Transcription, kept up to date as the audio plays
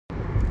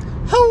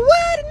Oh,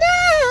 what a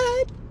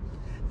night!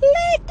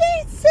 Late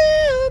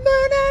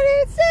December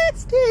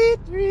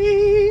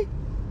 1963.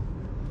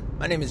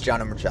 My name is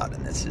John Machado,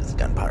 and this is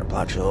Gunpowder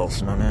Plot Show,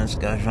 also known as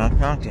Gunshot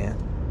Cocktail.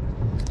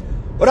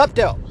 What up,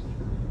 Del?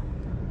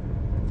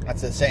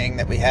 That's a saying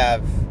that we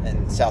have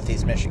in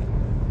Southeast Michigan.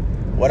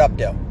 What up,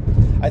 Del?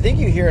 I think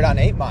you hear it on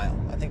 8 Mile.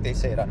 I think they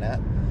say it on that.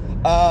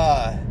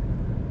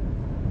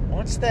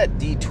 What's that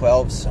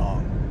D12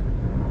 song?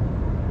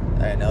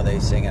 I know they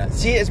sing it.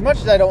 See, as much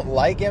as I don't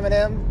like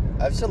Eminem,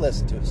 I've still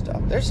listened to his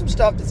stuff. There's some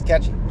stuff that's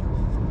catchy.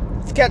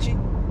 It's catchy.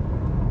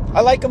 I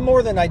like him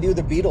more than I do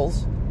the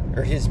Beatles.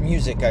 Or his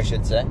music, I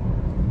should say.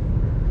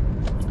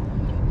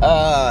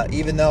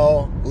 Even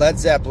though Led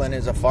Zeppelin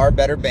is a far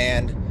better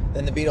band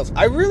than the Beatles.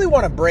 I really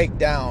want to break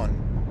down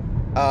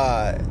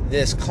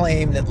this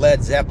claim that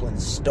Led Zeppelin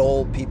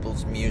stole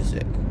people's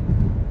music.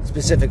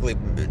 Specifically,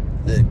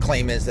 the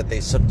claim is that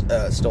they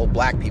stole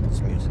black people's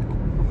music.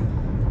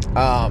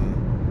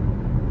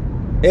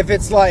 If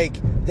it's like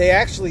they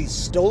actually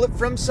stole it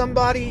from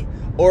somebody,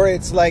 or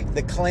it's like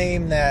the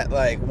claim that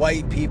like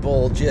white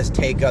people just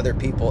take other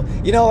people.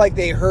 You know, like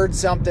they heard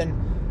something,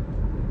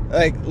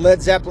 like Led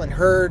Zeppelin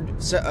heard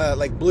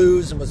like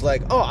blues and was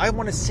like, oh, I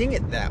want to sing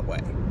it that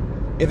way.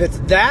 If it's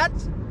that,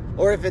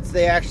 or if it's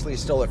they actually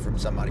stole it from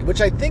somebody, which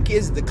I think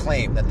is the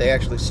claim, that they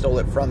actually stole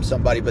it from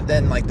somebody, but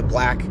then like the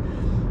black,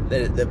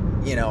 the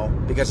you know,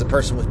 because the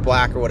person was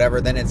black or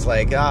whatever, then it's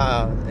like,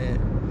 the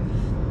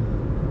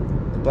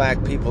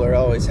black people are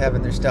always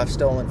having their stuff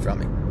stolen from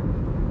me.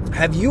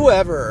 Have you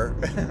ever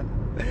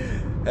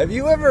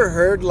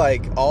heard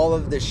like all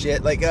of the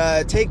shit? Like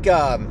take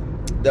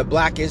the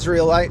black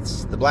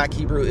Israelites, the black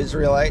Hebrew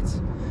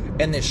Israelites,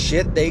 and the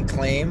shit they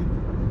claim.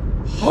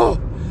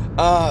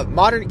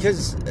 Modern,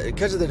 because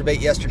of the debate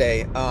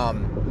yesterday,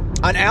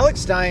 on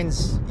Alex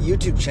Stein's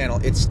YouTube channel,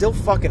 it's still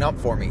fucking up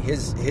for me,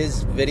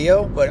 his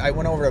video, but I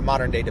went over to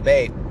Modern Day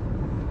Debate,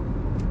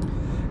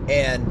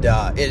 and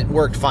it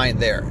worked fine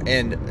there,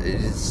 and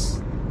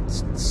it's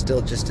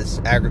still just as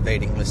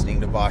aggravating listening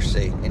to Vosh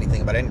say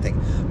anything about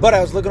anything. But I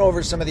was looking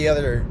over some of the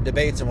other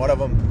debates, and one of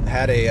them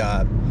had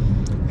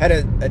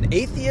an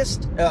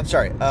atheist.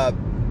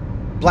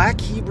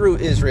 Black Hebrew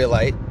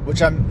Israelite,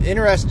 which I'm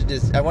interested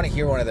in. I want to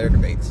hear one of their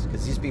debates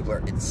because these people are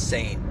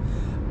insane.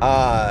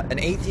 An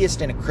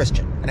atheist and a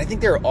Christian, and I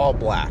think they're all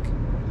black.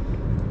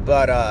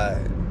 But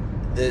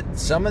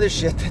some of the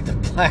shit that the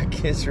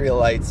black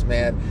Israelites,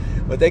 man,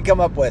 what they come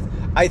up with.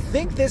 I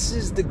think this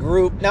is the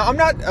group. Now I'm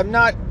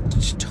not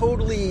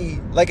totally,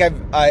 like,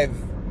 I've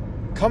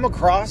come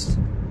across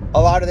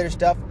a lot of their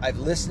stuff. I've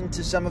listened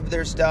to some of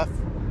their stuff,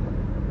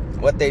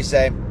 what they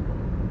say,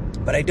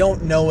 but I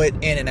don't know it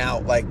in and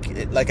out.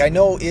 Like I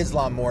know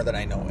Islam more than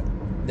I know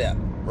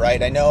them,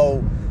 right? I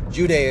know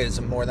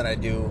Judaism more than I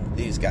do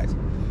these guys.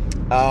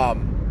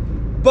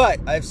 But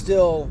I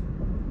still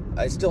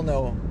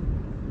know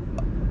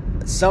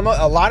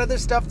a lot of the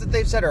stuff that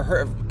they've said, or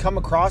have come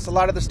across a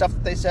lot of the stuff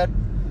that they said.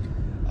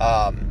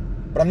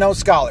 But I'm no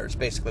scholar, is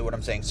basically what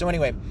I'm saying. So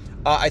anyway,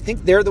 I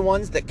think they're the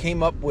ones that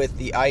came up with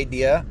the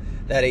idea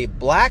that a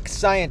black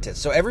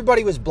scientist, so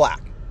everybody was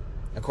black,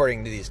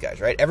 according to these guys,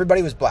 right?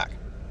 Everybody was black.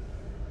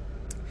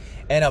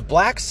 And a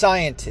black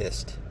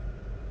scientist,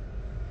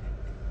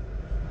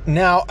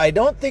 now, I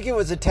don't think it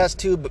was a test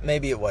tube, but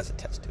maybe it was a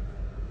test tube.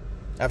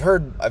 I've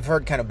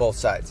heard kind of both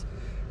sides.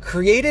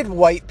 Created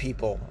white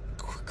people,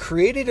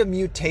 created a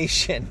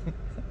mutation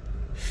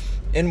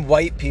in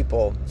white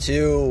people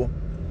to...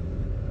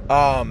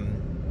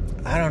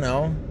 I don't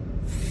know,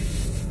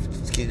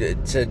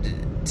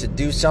 to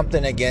do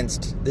something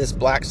against this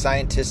black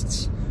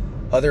scientist's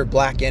other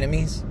black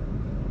enemies,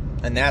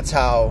 and that's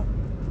how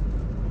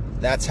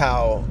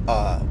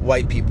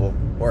white people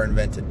were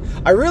invented.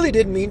 I really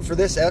didn't mean for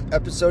this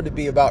episode to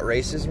be about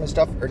racism and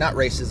stuff, or not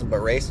racism,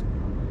 but race.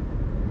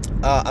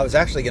 I was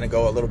actually going to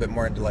go a little bit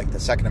more into like the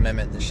Second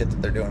Amendment and the shit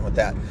that they're doing with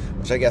that,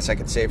 which I guess I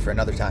could save for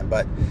another time.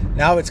 But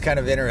now it's kind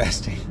of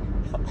interesting,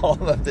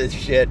 all of this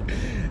shit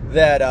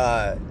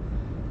that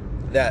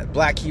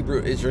black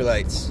Hebrew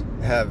Israelites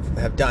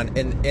have done,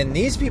 and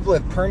these people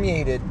have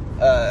permeated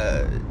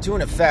to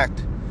an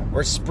effect,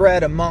 or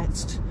spread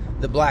amongst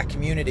the black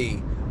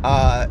community,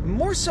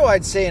 more so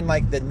I'd say in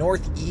like the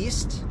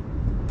northeast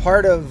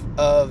part of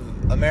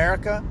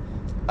America,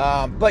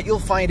 but you'll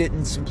find it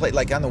in some place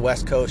like on the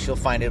West Coast. You'll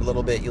find it a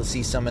little bit. You'll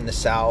see some in the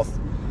South,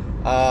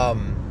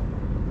 kind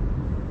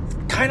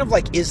of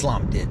like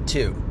Islam did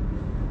too.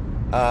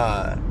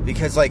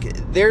 Because like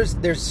there's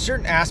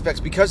certain aspects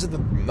because of the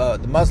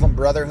Muslim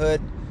Brotherhood.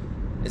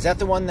 Is that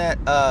the one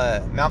that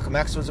Malcolm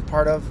X was a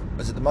part of?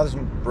 Was it the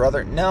Muslim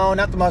Brother? No,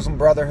 not the Muslim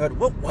Brotherhood.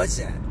 What was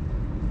that?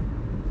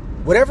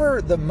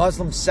 Whatever the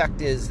Muslim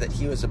sect is that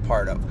he was a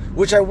part of,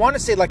 which I want to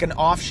say like an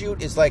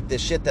offshoot is like the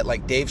shit that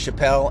like Dave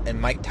Chappelle and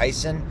Mike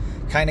Tyson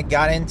kind of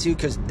got into,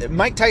 because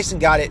Mike Tyson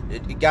got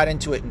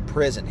into it in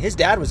prison. His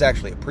dad was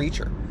actually a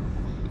preacher.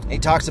 He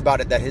talks about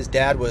it that his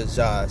dad was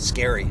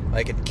scary,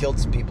 like it killed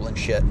some people and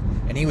shit.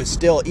 And he was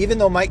still, even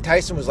though Mike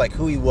Tyson was like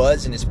who he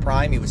was in his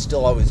prime, he was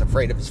still always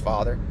afraid of his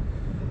father.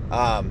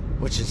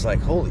 Which is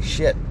like, holy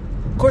shit.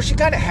 Of course, you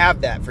kind of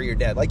have that for your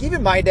dad. Like,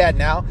 even my dad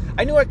now,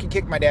 I knew I could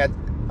kick my dad.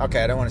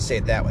 Okay, I don't want to say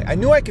it that way. I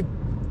knew I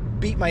could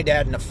beat my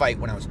dad in a fight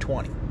when I was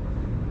 20.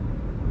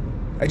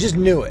 I just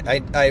knew it.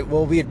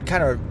 Well, we had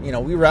kind of,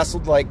 we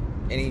wrestled like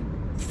any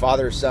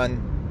father or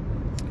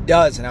son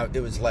does, and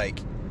it was like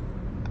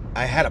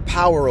I had a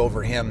power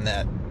over him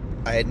that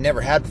I had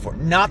never had before.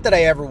 Not that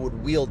I ever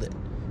would wield it.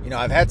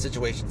 I've had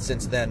situations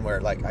since then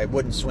where like I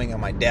wouldn't swing on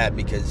my dad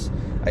because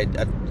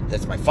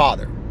that's my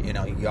father. You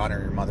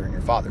honor your mother and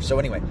your father. So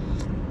anyway,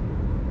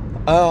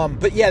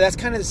 but yeah, that's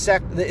kind of the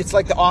sect. It's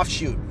like the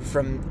offshoot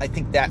from, I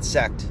think, that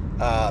sect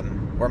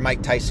where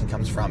Mike Tyson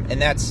comes from,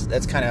 and that's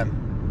kind of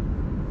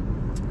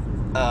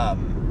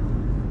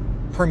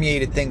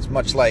permeated things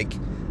much like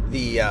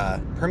the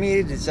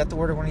permeated. Is that the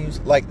word I want to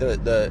use? Like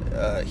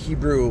the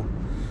Hebrew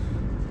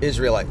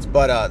Israelites,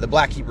 but the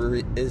black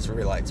Hebrew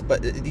Israelites.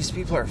 But these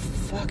people are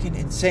fucking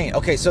insane.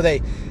 Okay, so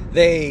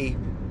they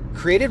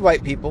created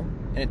white people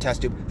in a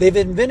test tube. They've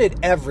invented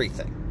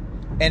everything,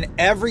 and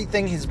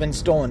everything has been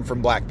stolen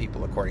from black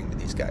people, according to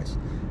these guys.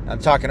 I'm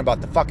talking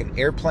about the fucking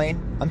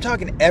airplane. I'm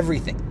talking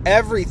everything.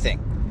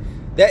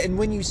 That, and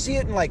when you see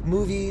it in like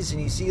movies,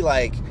 and you see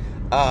like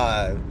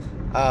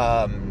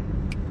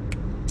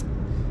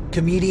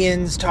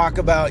comedians talk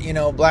about,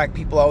 black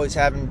people always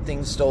having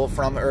things stole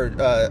from,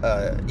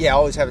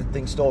 always having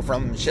things stole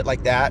from, and shit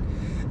like that.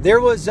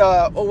 There was,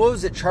 what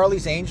was it,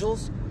 Charlie's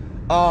Angels?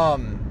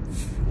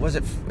 Is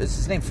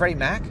his name Freddie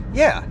Mac?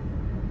 Yeah.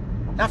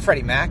 Not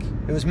Freddie Mac.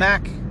 It was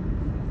Mac.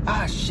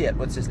 Shit,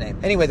 what's his name?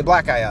 Anyway, the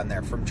black guy on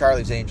there from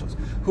Charlie's Angels,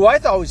 who I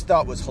always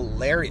thought was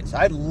hilarious.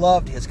 I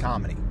loved his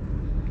comedy.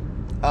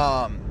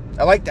 I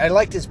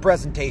liked his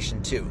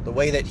presentation, too. The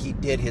way that he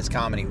did his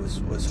comedy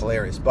was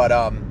hilarious. But,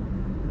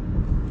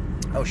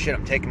 oh shit,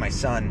 I'm taking my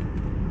son.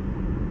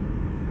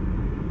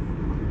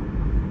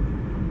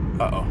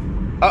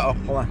 Uh-oh,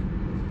 hold on.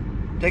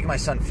 I'm taking my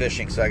son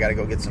fishing, so I gotta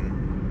go get some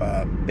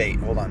bait.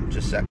 Hold on,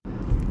 just a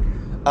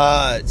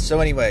sec. So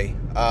anyway,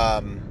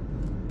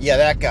 yeah,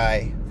 that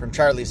guy from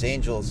Charlie's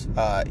Angels,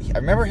 I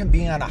remember him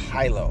being on a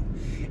high-low,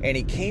 and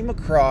he came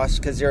across,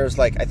 because there was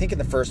like, I think in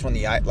the first one,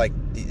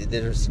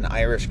 there's an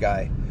Irish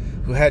guy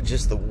who had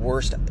just the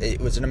worst.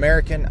 It was an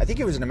American, I think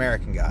it was an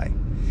American guy.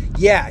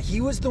 Yeah,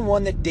 he was the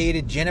one that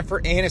dated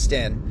Jennifer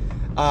Aniston.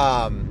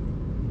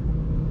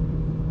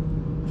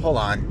 Hold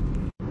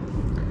on.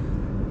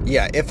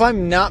 Yeah, if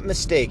I'm not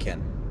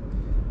mistaken,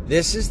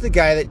 this is the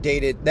guy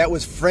that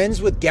was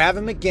friends with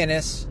Gavin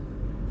McInnes,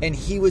 and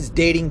he was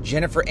dating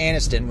Jennifer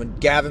Aniston when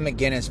Gavin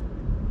McInnes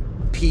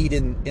peed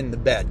in the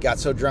bed. Got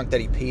so drunk that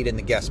he peed in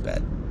the guest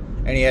bed.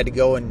 And he had to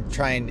go and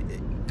try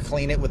and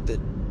clean it with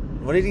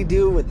what did he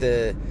do with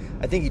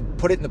I think he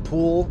put it in the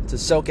pool to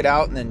soak it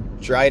out and then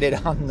dried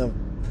it on the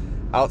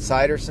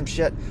outside or some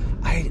shit.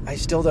 I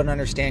still don't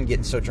understand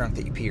getting so drunk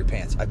that you pee your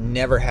pants. I've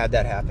never had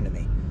that happen to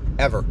me.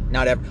 Ever.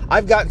 Not ever.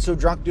 I've gotten so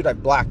drunk, dude,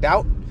 I've blacked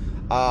out.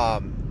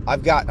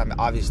 I've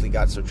obviously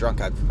got so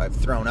drunk I've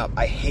thrown up.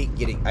 I hate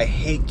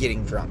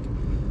getting drunk.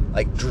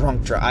 Like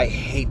drunk. I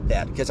hate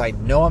that because I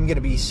know I'm going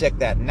to be sick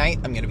that night.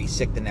 I'm going to be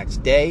sick the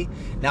next day.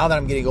 Now that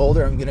I'm getting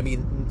older, I'm going to be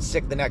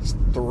sick the next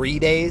 3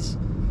 days.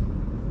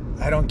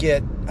 I don't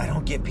get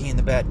peeing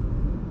the bed.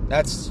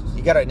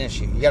 You got an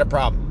issue. You got a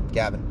problem,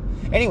 Gavin.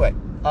 Anyway,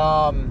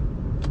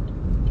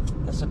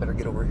 guess I better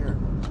get over here.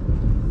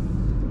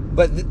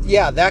 But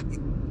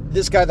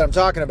this guy that I'm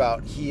talking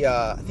about,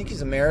 I think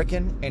he's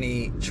American, and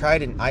he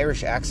tried an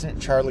Irish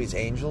accent, Charlie's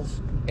Angels,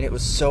 and it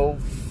was so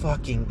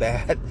fucking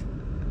bad.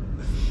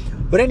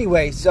 But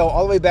anyway, so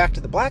all the way back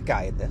to the black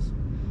guy at this,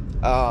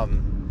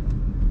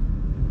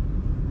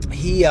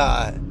 he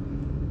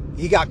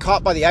got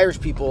caught by the Irish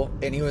people,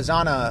 and he was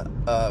on a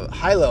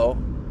high-low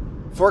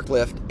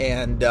forklift,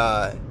 and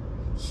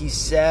he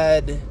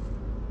said,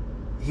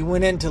 he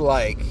went into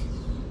like,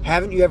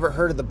 haven't you ever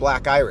heard of the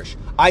Black Irish?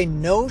 I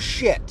know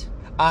shit,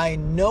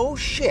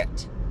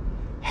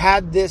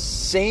 had this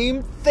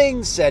same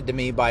thing said to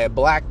me by a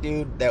black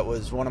dude that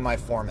was one of my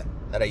foremen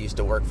that I used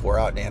to work for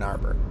out in Ann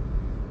Arbor.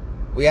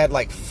 We had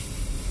like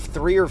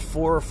 3 or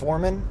 4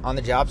 foremen on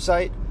the job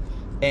site,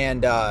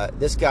 and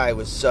this guy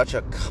was such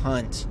a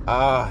cunt.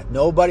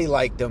 Nobody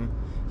liked him.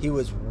 He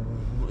was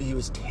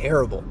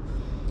terrible.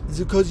 Is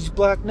it because he's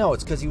black? No,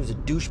 it's because he was a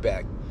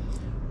douchebag.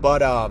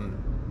 But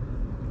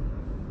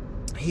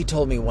he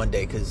told me one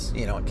day, because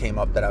it came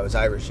up that I was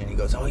Irish, and he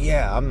goes, "Oh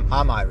yeah,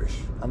 I'm Irish.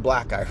 I'm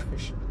Black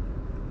Irish."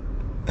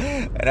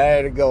 And I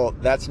had to go,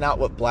 "That's not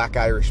what Black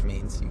Irish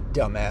means, you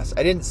dumbass."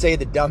 I didn't say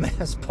the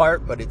dumbass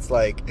part, but it's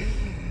like,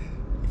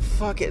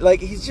 fuck it.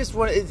 Like, he's just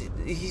one.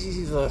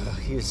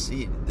 He's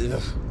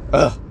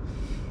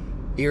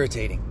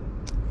irritating.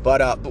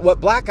 But what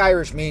Black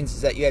Irish means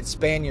is that you had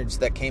Spaniards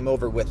that came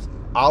over with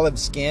olive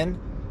skin,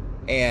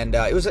 and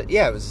it was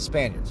the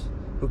Spaniards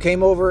who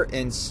came over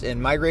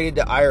and migrated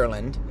to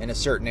Ireland in a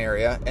certain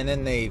area, and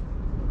then they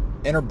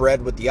interbred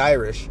with the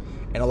Irish,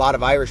 and a lot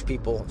of Irish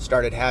people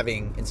started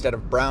having, instead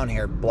of brown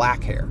hair,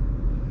 black hair.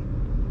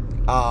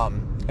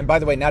 And by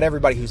the way, not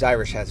everybody who's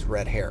Irish has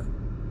red hair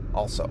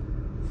also.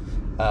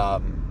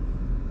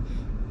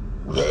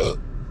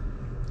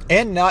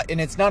 And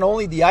it's not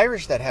only the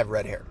Irish that have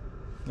red hair.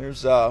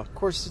 There's, of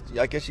course,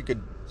 I guess you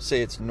could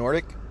say it's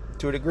Nordic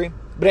to a degree.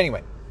 But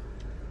anyway,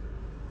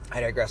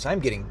 I digress. I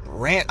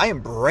am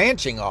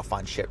branching off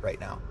on shit right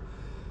now.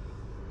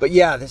 But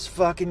yeah, this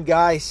fucking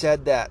guy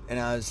said that, and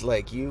I was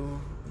like, you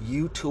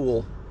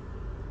tool.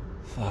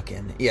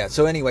 Fucking, yeah.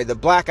 So anyway, the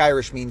black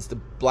Irish means the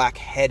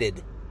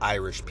black-headed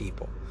Irish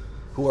people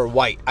who are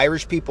white.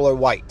 Irish people are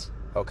white,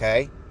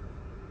 okay?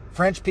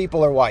 French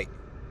people are white.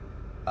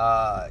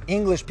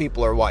 English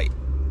people are white.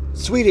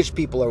 Swedish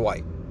people are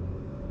white.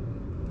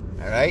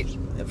 All right?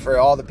 And for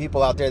all the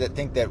people out there that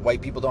think that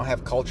white people don't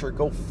have culture,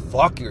 go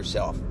fuck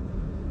yourself.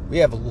 We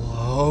have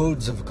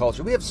loads of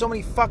culture. We have so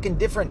many fucking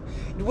different...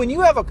 When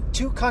you have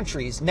two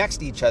countries next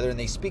to each other and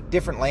they speak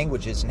different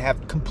languages and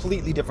have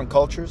completely different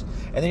cultures,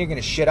 and then you're going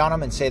to shit on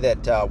them and say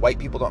that white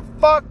people don't...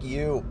 Fuck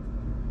you.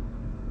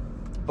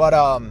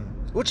 But,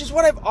 which is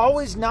what I've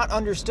always not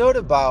understood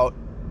about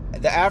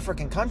the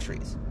African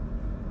countries.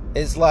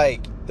 Is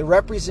like the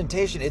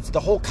representation. It's the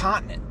whole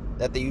continent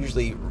that they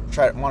usually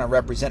want to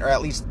represent, or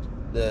at least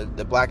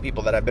the black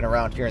people that I've been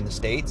around here in the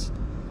States,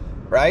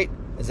 right?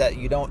 Is that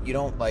you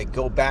don't like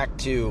go back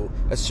to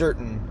a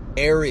certain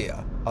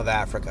area of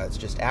Africa. It's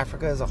just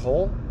Africa as a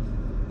whole.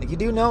 Like, you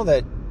do know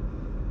that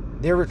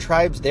there were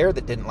tribes there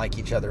that didn't like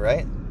each other,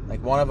 right?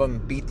 Like, one of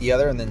them beat the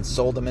other and then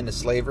sold them into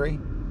slavery.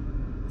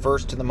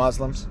 First to the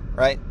Muslims,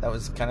 right? That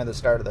was kind of the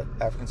start of the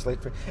African slave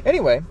trade.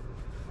 Anyway,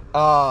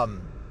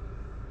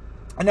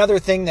 another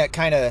thing that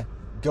kind of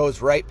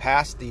goes right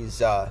past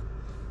these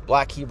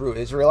black Hebrew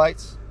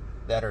Israelites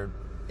that are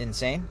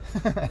insane.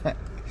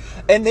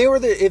 And they were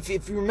if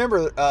you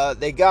remember, I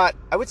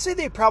would say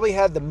they probably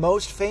had the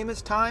most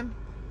famous time.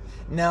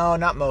 No,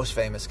 not most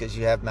famous, because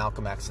you have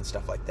Malcolm X and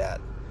stuff like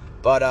that.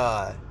 But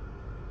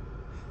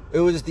it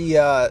was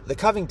the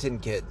Covington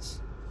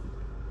kids.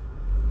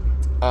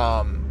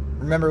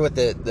 Remember with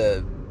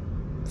the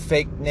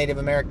fake Native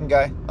American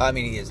guy? I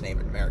mean, he is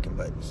Native American,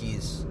 but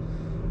he's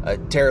a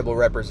terrible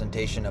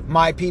representation of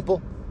my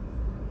people,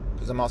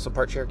 because I'm also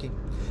part Cherokee.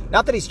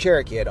 Not that he's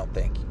Cherokee, I don't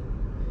think.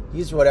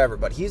 He's whatever,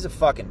 but he is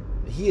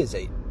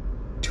a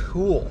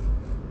tool.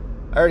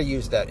 I already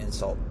used that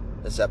insult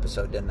this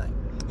episode, didn't I?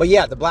 But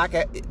yeah, the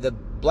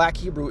black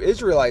Hebrew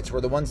Israelites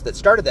were the ones that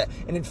started that.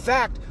 And in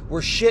fact,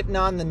 we're shitting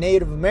on the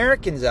Native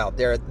Americans out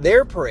there at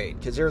their parade,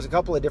 because there's a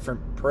couple of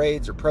different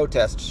parades or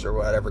protests or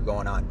whatever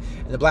going on.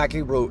 And the black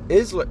Hebrew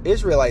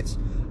Israelites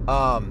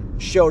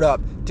showed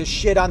up to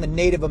shit on the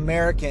Native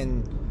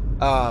American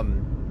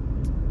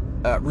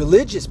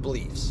religious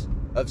beliefs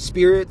of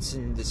spirits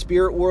and the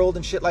spirit world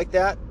and shit like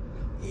that.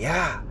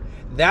 Yeah,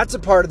 that's a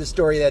part of the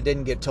story that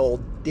didn't get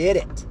told, did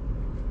it?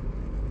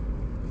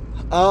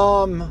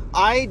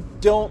 I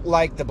don't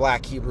like the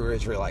black Hebrew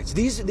Israelites.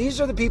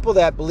 These are the people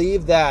that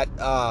believe that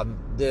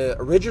the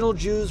original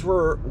Jews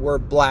were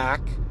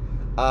black.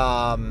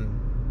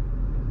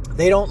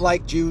 They don't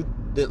like Jews.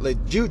 They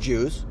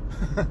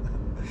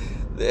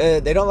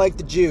don't like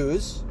the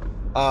Jews.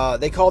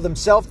 They call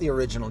themselves the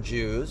original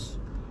Jews.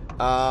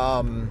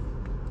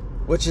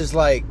 Which is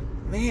like,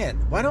 man,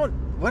 why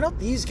don't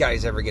these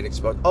guys ever get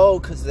exposed? Oh,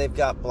 because they've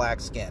got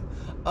black skin.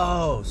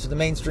 Oh, so the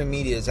mainstream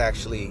media is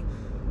actually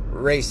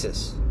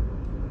racist.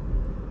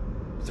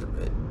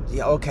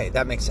 Yeah, okay,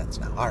 that makes sense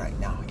now. All right,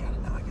 now I got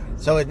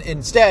it. So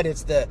instead,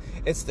 it's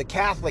the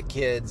Catholic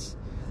kids,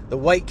 the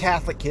white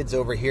Catholic kids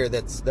over here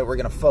that we're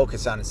gonna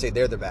focus on and say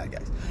they're the bad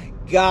guys.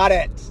 Got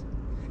it.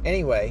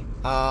 Anyway,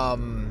 I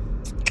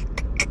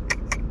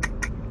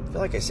feel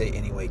like I say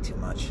anyway too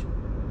much,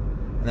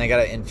 and I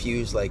gotta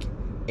infuse like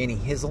any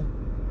hizzle.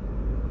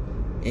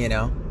 You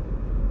know,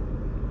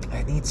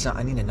 I need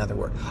another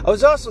word. I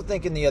was also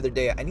thinking the other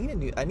day, I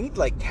need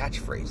like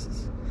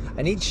catchphrases.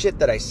 I need shit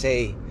that I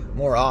say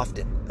more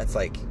often. That's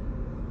like,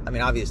 I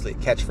mean, obviously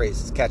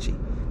catchphrase is catchy,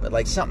 but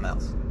like something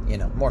else, you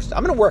know, more stuff.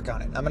 I'm going to work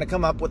on it. I'm going to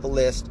come up with a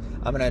list.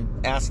 I'm going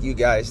to ask you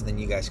guys, and then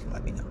you guys can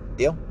let me know.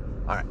 Deal?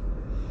 All right.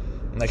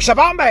 I'm like,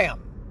 shabam bam!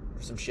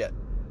 Or some shit.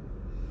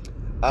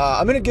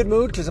 I'm in a good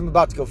mood because I'm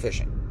about to go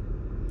fishing.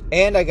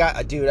 And I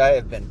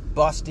have been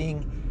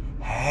busting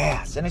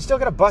ass. And I still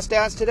got to bust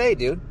ass today,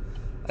 dude.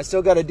 I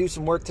still got to do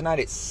some work tonight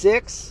at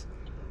 6.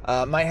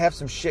 Might have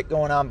some shit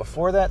going on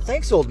before that.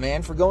 Thanks, old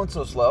man, for going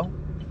so slow.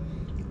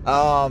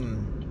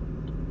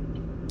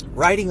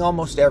 Writing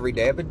almost every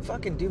day. I've been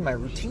fucking, dude, my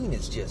routine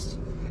is just...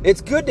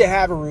 It's good to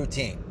have a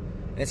routine.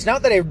 And it's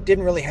not that I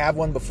didn't really have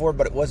one before,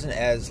 but it wasn't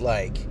as,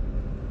 like,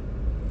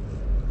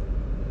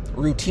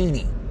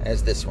 routine-y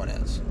as this one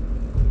is.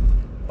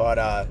 But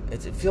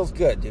it feels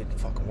good, dude.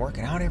 Fucking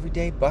working out every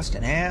day,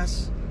 busting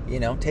ass, you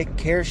know, taking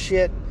care of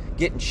shit,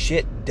 getting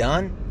shit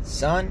done,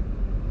 son.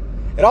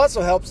 It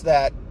also helps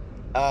that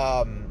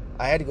I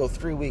had to go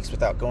 3 weeks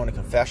without going to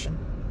confession.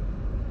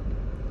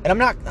 And I'm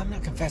not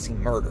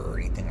confessing murder or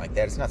anything like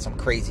that. It's not some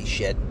crazy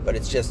shit, but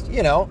it's just,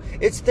 you know,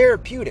 it's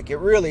therapeutic. It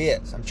really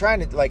is. I'm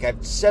trying to, like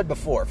I've said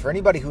before, for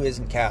anybody who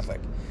isn't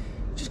Catholic,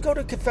 just go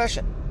to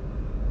confession.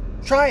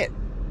 Try it.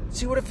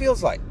 See what it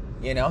feels like,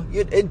 you know,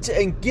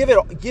 and give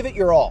it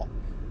your all.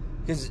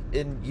 Because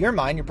in your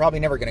mind, you're probably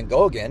never going to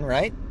go again,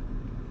 right?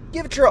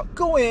 Give it your all.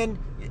 Go in,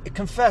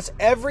 confess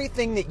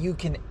everything that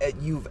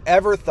you've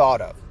ever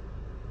thought of.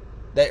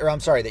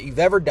 That you've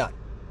ever done.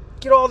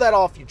 Get all that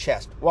off your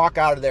chest. Walk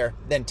out of there,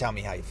 then tell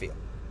me how you feel.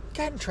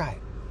 Go ahead and try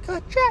it. Go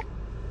ahead, try it.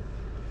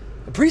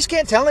 The priest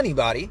can't tell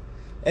anybody.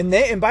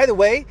 And by the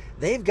way,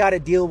 they've got to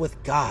deal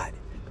with God.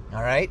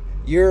 All right?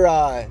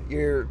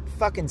 Your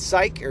fucking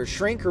psych or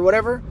shrink or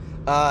whatever,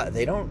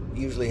 they don't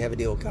usually have a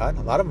deal with God.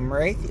 A lot of them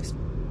are atheists.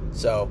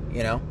 So,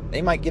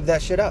 they might give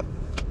that shit up.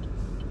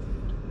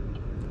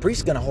 The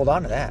priest's going to hold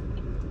on to that.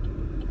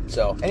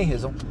 So,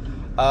 anyhow,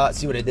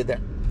 see what I did there?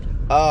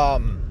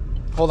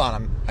 Hold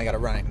on, I got to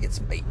run and get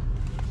some bait.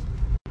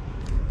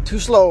 Too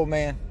slow,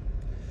 man.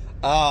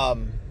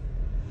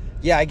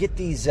 Yeah, I get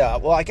these,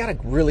 I got a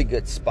really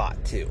good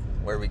spot, too,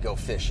 where we go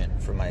fishing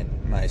for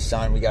my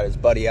son. We got his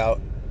buddy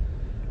out.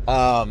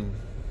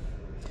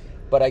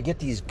 But I get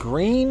these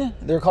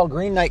they're called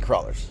green night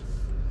crawlers.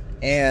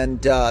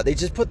 And they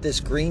just put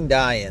this green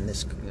dye in,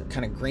 this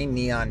kind of green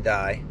neon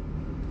dye.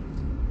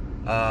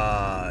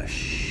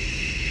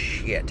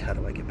 Shit, how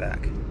do I get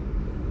back?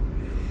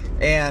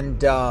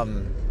 And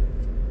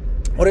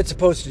what it's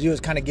supposed to do is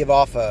kind of give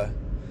off a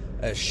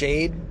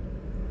shade.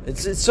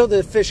 It's so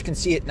the fish can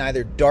see it in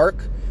either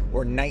dark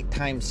or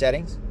nighttime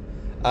settings.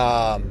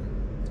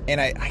 And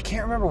I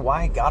can't remember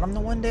why I got them the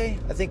one day.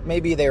 I think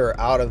maybe they were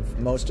out of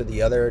most of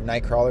the other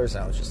night crawlers,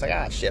 and I was just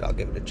like, shit, I'll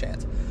give it a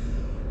chance.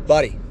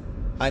 Buddy,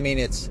 I mean,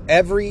 it's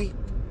every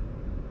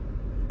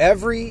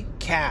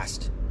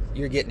cast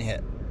you're getting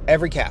hit.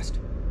 Every cast.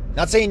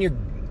 Not saying you're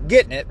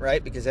getting it,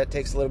 right? Because that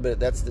takes a little bit,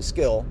 that's the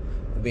skill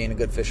of being a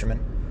good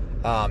fisherman.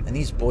 And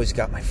these boys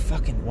got my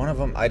fucking, one of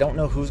them, I don't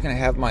know who's going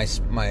to have my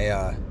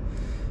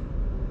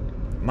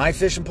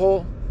fishing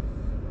pole.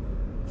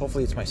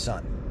 Hopefully it's my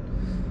son.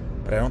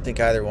 But I don't think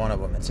either one of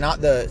them. It's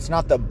not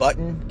the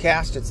button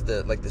cast, it's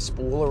the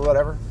spool or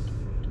whatever.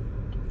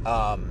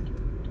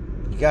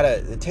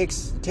 It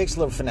takes a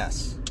little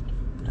finesse.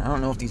 I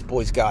don't know if these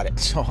boys got it,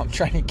 so I'm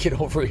trying to get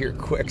over here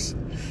quick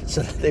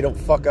so that they don't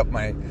fuck up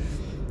my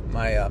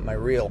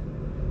reel.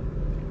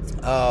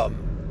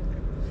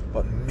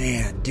 But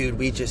man, dude,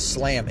 we just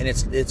slam, and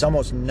it's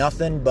almost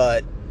nothing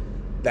but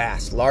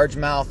bass,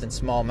 largemouth and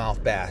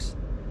smallmouth bass.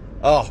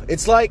 Oh,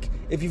 it's like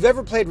if you've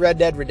ever played Red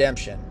Dead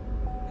Redemption.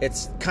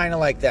 It's kind of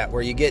like that,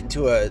 where you get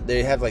into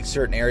they have like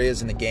certain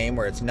areas in the game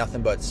where it's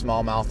nothing but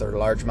smallmouth or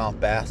largemouth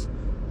bass.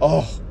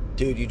 Oh,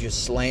 dude, you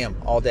just slam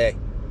all day.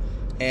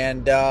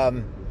 And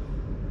what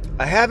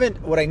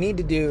I need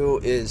to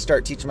do is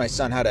start teaching my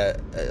son how to,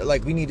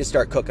 we need to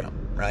start cooking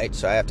them, right?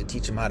 So I have to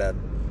teach him how to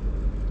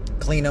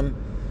clean them,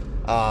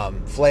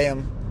 flay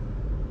them,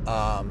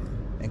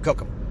 and cook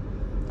them.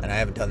 And I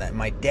haven't done that.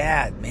 My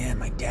dad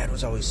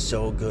was always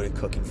so good at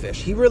cooking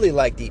fish. He really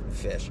liked eating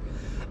fish.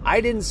 I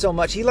didn't so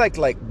much. He liked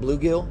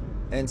bluegill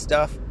and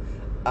stuff.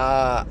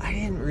 I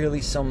didn't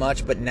really so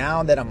much, but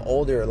now that I'm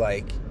older,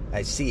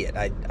 I see it.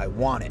 I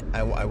want it.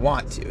 I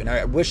want to. And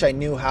I wish I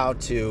knew how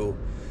to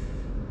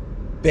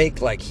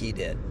bake like he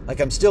did.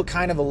 I'm still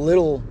kind of a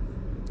little,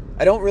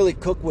 I don't really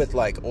cook with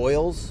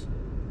oils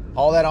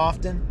all that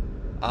often.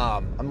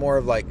 I'm more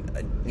of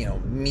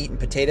meat and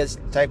potatoes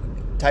type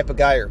of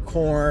guy, or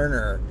corn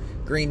or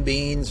green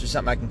beans or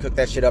something. I can cook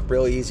that shit up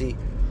real easy.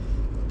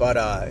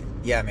 But,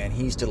 yeah, man,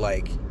 he used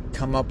to,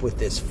 come up with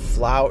this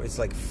flour. It's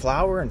like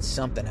flour and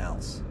something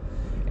else.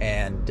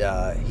 And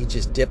he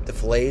just dipped the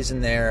fillets in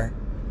there,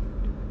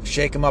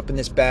 shake them up in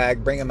this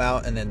bag, bring them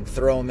out, and then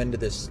throw them into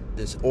this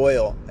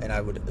oil. And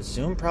I would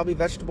assume probably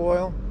vegetable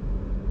oil.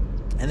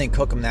 And then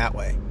cook them that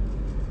way.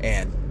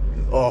 And,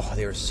 oh,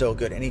 they were so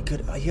good. And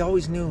he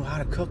always knew how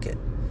to cook it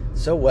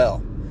so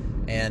well.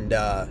 And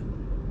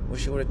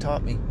wish he would have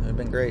taught me. It would have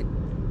been great.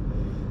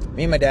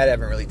 Me and my dad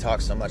haven't really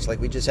talked so much.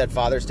 We just had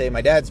Father's Day.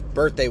 My dad's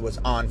birthday was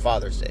on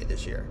Father's Day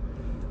this year.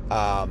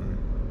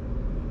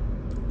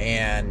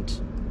 And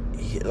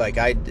he,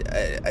 I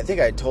think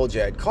I told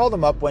you, I'd called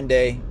him up one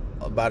day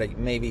about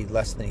maybe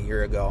less than a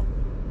year ago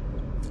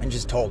and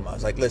just told him, I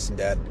was like, listen,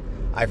 Dad,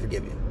 I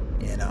forgive you.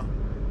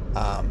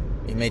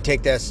 You may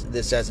take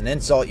this as an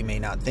insult. You may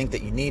not think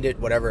that you need it,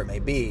 whatever it may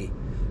be,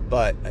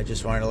 but I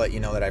just wanted to let you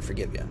know that I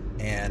forgive you.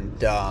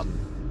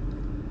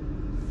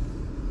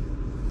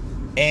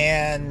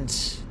 And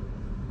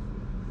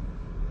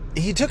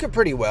he took it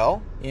pretty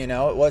well. We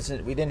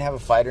didn't have a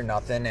fight or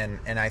nothing.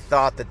 And I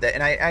thought that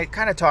and I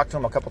kind of talked to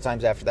him a couple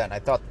times after that, and I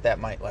thought that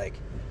might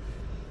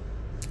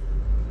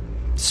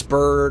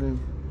spur,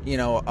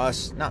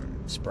 us, not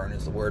spurn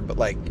is the word, but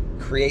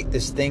create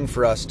this thing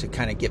for us to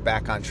kind of get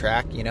back on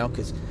track,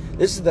 because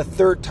this is the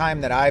third time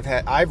that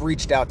I've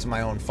reached out to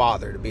my own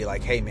father to be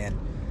like, hey man,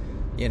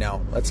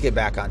 let's get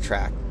back on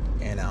track,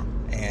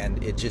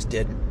 and it just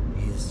didn't.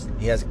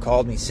 He hasn't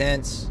called me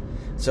since.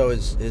 So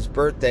his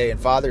birthday and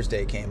Father's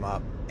Day came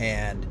up,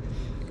 and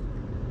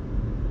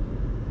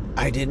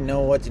I didn't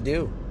know what to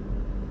do.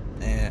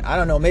 And I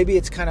don't know, maybe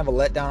it's kind of a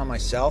letdown on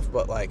myself,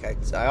 but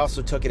I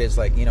also took it as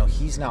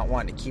he's not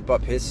wanting to keep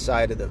up his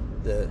side of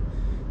the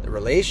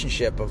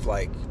relationship of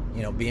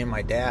being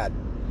my dad.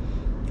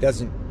 He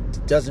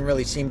doesn't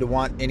really seem to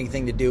want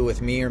anything to do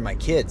with me or my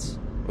kids,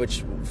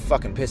 which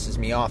fucking pisses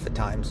me off at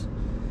times.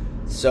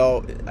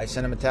 So I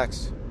sent him a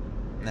text,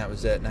 and that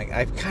was it. And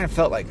I kind of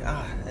felt like,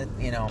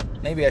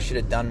 maybe I should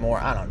have done more.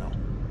 I don't know.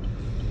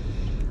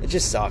 It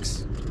just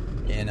sucks,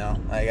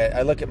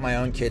 I look at my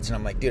own kids, and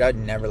I'm like, dude, I'd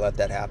never let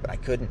that happen. I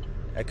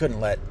couldn't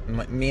let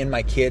me and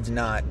my kids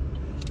not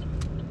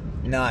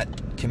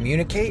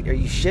communicate. Are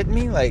you shitting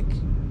me? Like,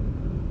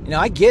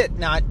 I get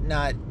not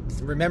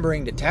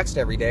remembering to text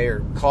every day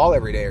or call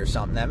every day or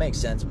something. That makes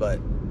sense, but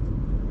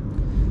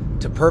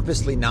to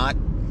purposely not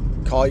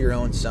call your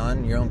own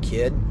son, your own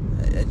kid,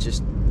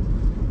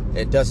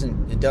 it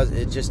doesn't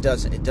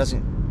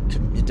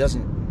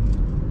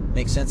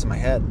make sense in my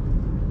head.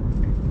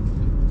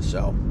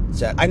 So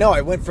sad. I know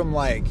I went from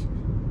like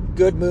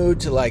good mood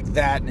to like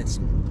that, and it's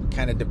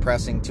kind of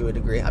depressing to a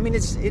degree. I mean,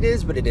 it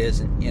is, but it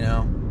isn't.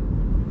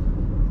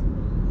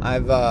 I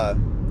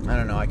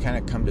don't know. I kind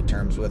of come to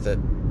terms with it.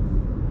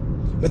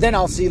 But then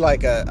I'll see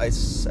like I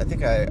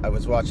think I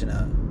was watching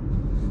a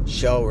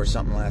show or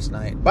something last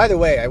night. By the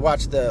way, I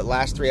watched the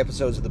last 3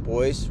 episodes of The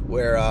Boys,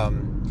 where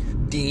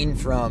Dean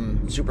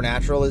from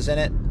Supernatural is in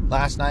it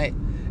last night.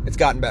 It's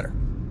gotten better.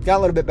 It's got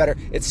a little bit better.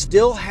 It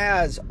still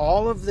has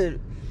all of the,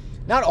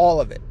 not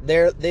all of it.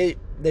 They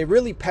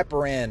really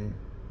pepper in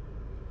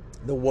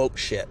the woke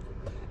shit,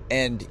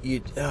 and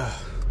it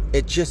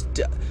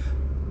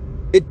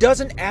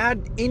doesn't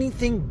add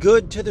anything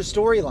good to the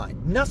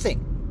storyline.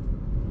 Nothing.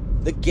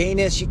 The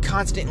gayness, you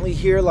constantly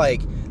hear,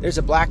 like, there's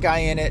a black guy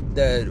in it,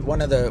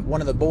 one of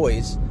the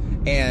boys,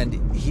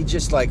 and he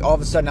just, like, all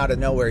of a sudden out of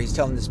nowhere, he's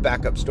telling this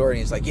backup story, and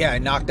he's like, yeah, I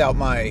knocked out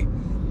my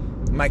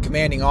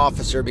commanding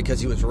officer because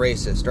he was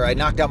racist, or I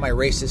knocked out my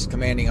racist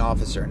commanding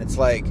officer. And it's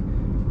like,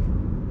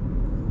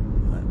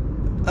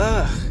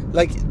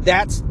 like,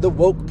 that's the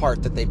woke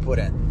part that they put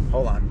in.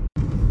 Hold on.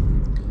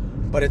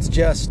 But it's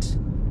just,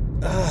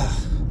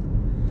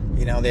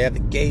 they have the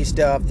gay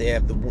stuff, they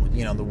have the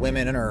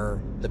women are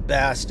the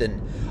best,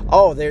 and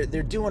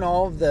they're doing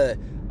all of the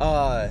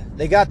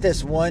they got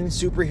this one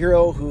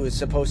superhero who is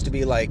supposed to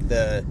be like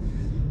the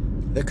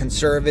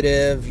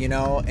conservative,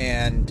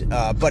 and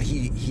but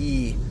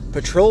he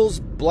patrols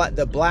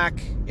the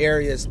black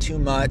areas too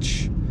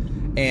much,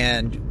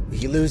 and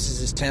he loses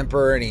his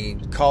temper, and he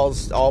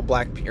calls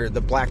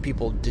the black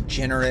people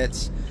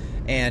degenerates.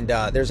 And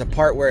there's a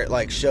part where it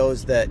like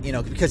shows that,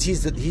 because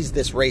he's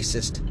this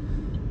racist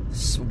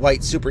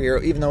white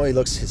superhero, even though he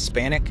looks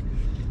Hispanic.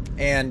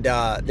 And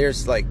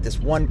there's like this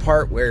one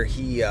part where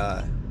he's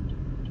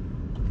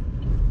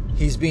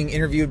being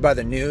interviewed by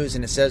the news,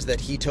 and it says that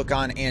he took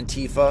on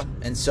Antifa.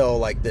 And so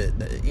like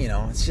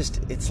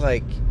it's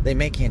like they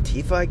make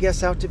Antifa, I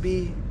guess, out to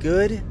be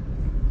good,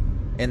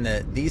 and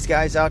these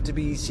guys out to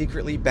be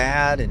secretly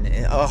bad. And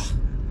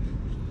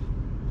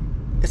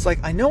it's like,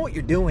 I know what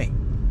you're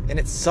doing, and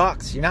it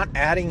sucks. You're not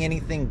adding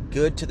anything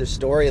good to the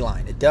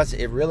storyline.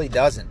 It really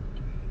doesn't.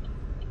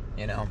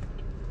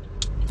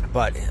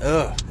 But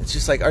it's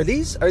just like, are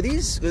these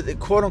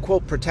quote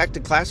unquote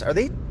protected class? Are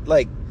they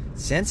like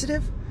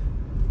sensitive?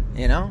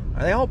 Are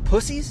they all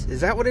pussies?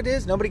 Is that what it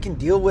is? Nobody can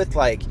deal with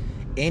like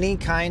any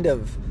kind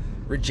of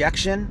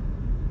rejection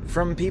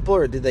from people,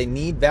 or do they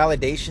need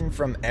validation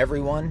from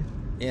everyone?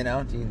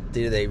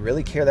 Do they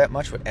really care that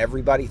much what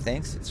everybody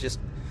thinks? It's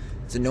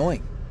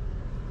annoying.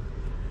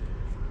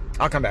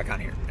 I'll come back on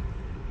here.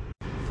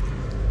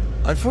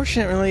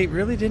 Unfortunately,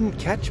 really didn't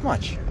catch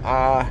much.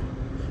 I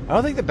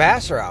don't think the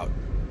bass are out.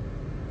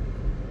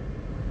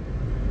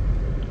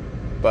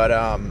 But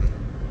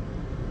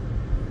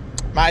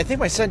I think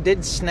my son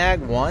did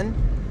snag one,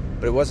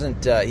 but it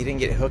wasn't. He didn't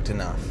get hooked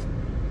enough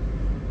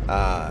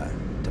to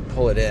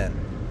pull it in.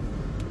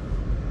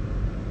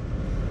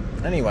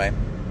 Anyway,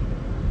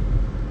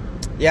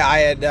 yeah, I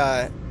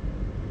had.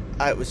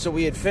 So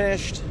we had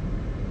finished.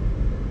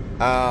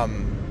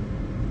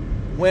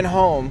 Went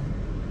home.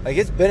 Like,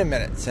 it's been a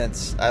minute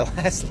since I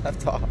last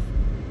left off,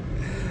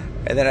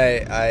 and then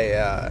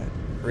I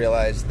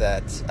realized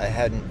that I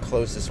hadn't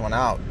closed this one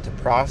out to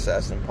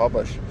process and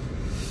publish.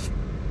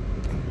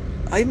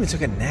 I even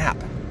took a nap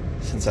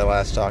since I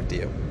last talked to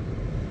you,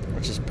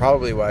 which is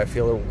probably why I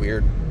feel a little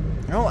weird.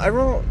 I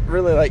don't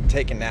really like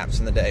taking naps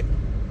in the day.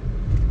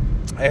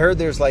 I heard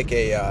there's like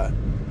a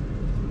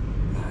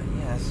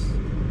yes,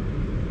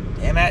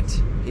 damn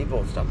it,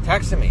 people, stop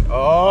texting me.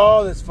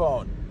 Oh, this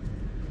phone.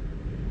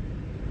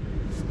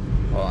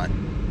 Hold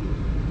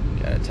on,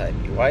 gotta type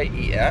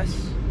YES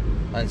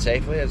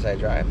unsafely as I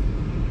drive.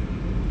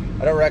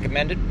 I don't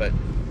recommend it, but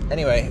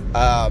anyway,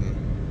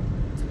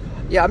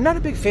 yeah, I'm not a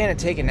big fan of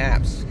taking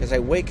naps, because I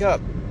wake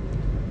up,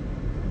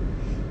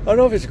 I don't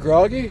know if it's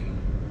groggy,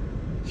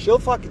 still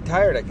fucking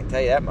tired, I can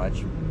tell you that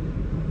much.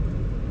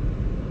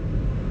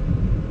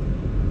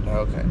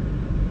 Okay.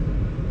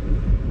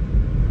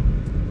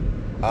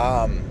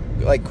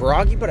 Like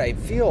groggy, but I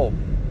feel,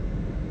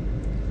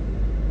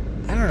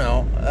 I don't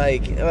know,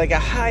 like a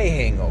high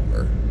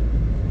hangover,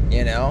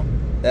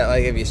 that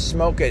like if you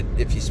smoke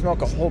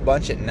a whole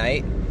bunch at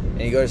night and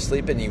you go to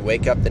sleep and you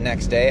wake up the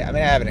next day. I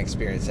mean, I haven't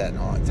experienced that in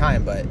a long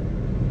time, but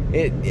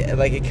it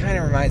kind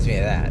of reminds me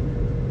of that.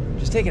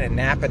 just taking a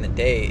nap in the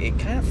day, it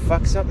kind of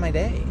fucks up my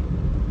day.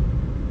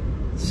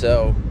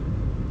 So,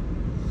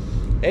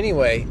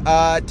 anyway,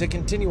 to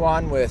continue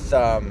on with,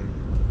 oh,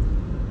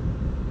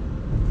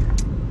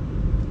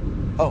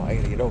 I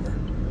gotta get over.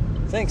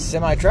 Thanks,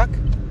 semi-truck.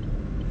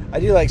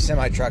 I do like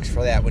semi-trucks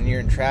for that. When you're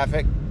in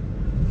traffic,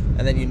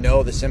 and then you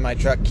know the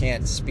semi-truck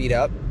can't speed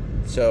up,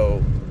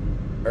 so,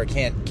 or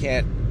can't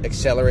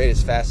accelerate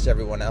as fast as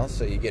everyone else,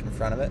 so you get in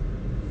front of it.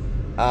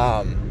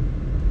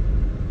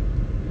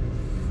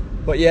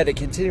 But yeah, to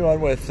continue on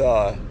with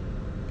the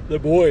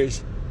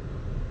boys,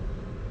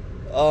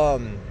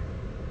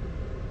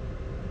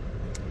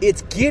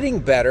 it's getting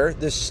better,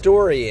 the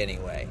story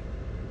anyway.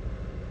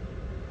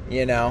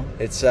 You know,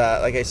 it's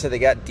like I said, they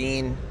got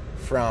Dean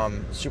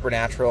from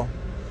Supernatural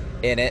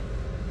in it,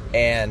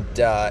 and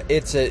I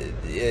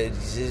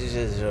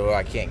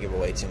can't give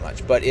away too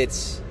much, but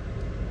it's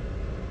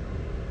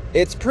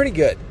pretty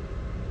good.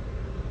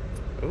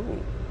 Ooh.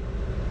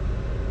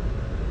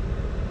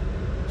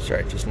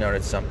 Sorry, just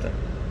noticed something.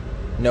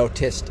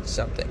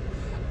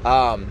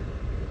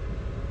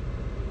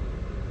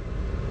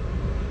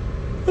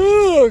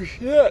 Oh,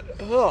 shit.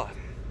 Oh.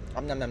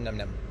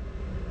 Nom.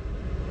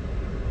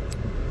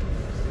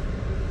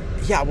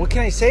 Yeah, what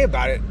can I say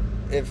about it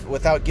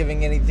without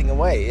giving anything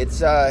away?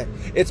 It's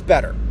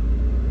better.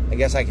 I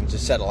guess I can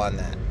just settle on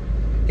that.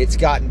 It's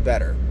gotten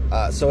better.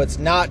 So it's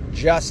not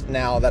just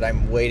now that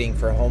I'm waiting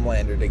for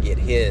Homelander to get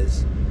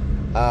his.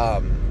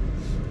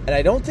 And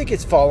I don't think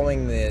it's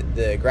following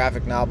the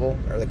graphic novel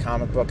or the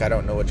comic book. I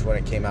don't know which one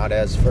it came out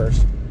as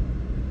first.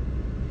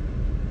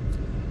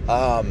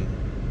 Or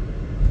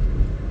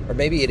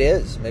maybe it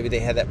is. Maybe they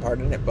had that part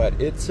in it. But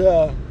it's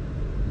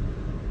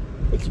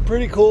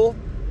pretty cool.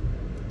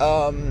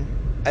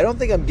 I don't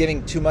think I'm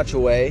giving too much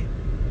away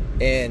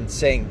in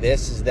saying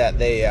this is that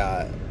they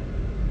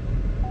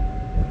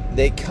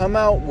come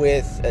out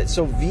with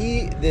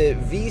the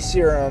V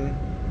serum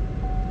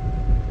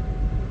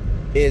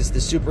is the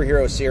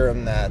superhero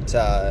serum that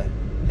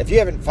if you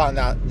haven't found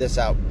this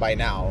out by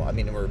now, I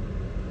mean, we're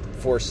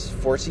four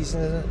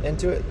seasons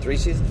into it, 4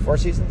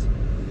 seasons.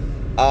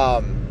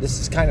 This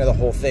is kind of the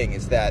whole thing,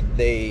 is that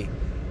they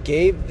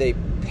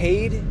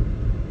paid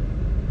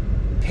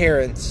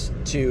parents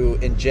to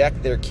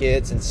inject their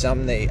kids, and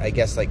some I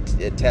guess like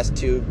a test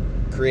tube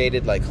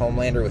created, like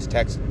Homelander was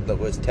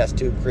test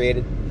tube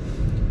created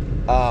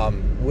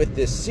with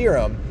this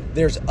serum.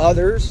 There's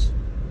others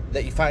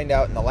that you find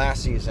out in the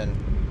last season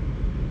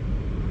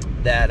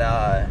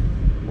that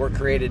were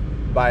created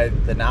by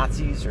the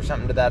Nazis or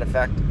something to that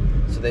effect.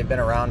 So they've been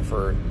around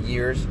for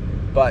years.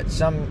 But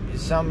some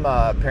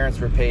parents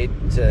were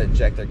paid to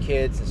inject their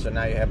kids, and so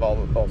now you have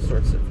all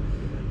sorts of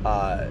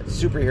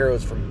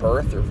superheroes from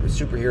birth, or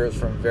superheroes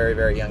from very,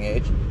 very young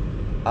age.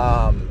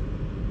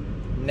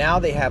 Now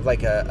they have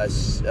like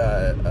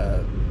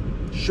a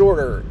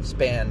shorter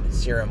span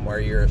serum where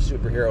you're a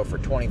superhero for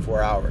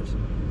 24 hours,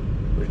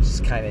 which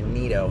is kind of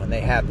neato, and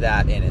they have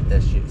that in it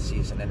this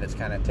season, and it's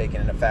kind of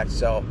taken an effect.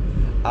 So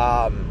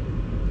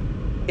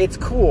it's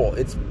cool.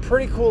 It's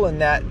pretty cool in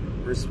that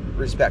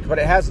respect, but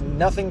it has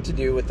nothing to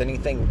do with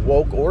anything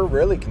woke or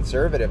really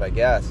conservative, I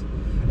guess.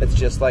 It's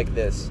just like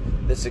this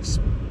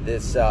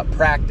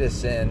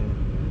practice in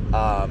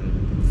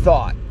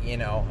thought, you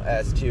know,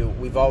 as to,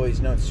 we've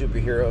always known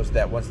superheroes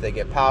that once they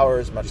get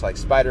powers, much like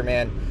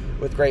Spider-Man,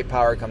 with great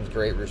power comes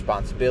great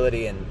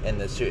responsibility, and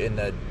the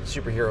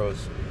superheroes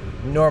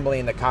normally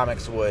in the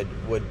comics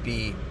would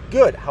be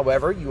good.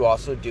 However, you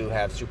also do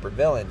have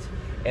supervillains,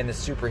 and the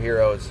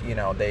superheroes, you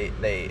know,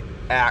 they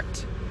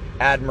act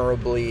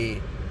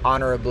admirably,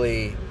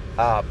 honorably,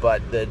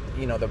 but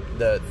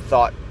the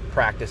thought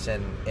practice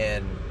in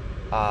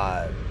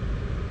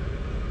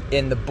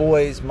the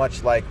boys,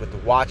 much like with the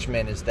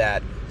Watchmen, is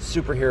that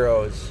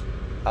superheroes,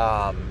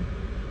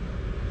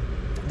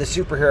 the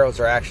superheroes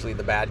are actually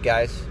the bad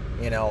guys.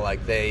 You know,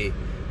 like they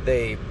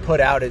put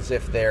out as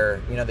if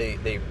they're, you know,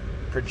 they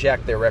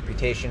project their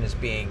reputation as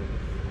being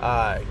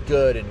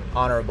good and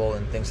honorable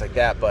and things like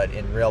that, but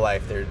in real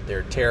life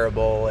they're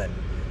terrible, and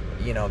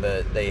you know,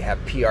 they have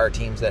PR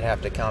teams that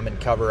have to come and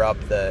cover up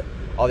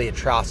all the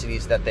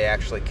atrocities that they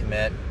actually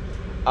commit,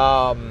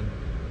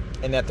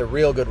 and that the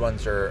real good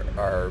ones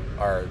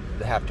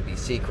have to be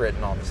secret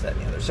and all this, that,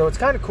 and the other. So it's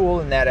kind of cool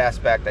in that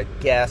aspect, I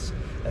guess.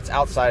 That's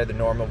outside of the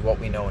norm of what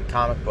we know in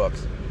comic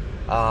books.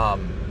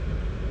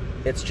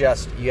 It's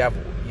just you have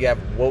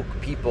woke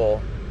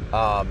people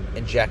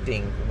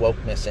injecting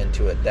wokeness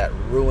into it that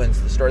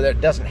ruins the story. That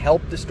doesn't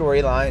help the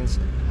storylines,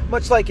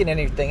 much like in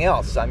anything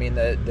else. I mean,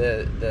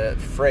 the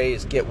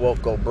phrase "get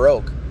woke, go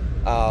broke"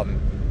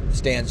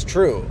 stands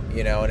true,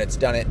 you know, and it's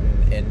done it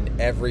in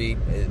every.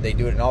 They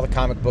do it in all the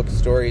comic book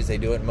stories. They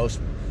do it in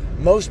most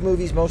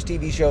movies, most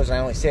TV shows. And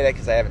I only say that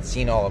because I haven't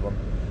seen all of them.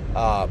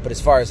 But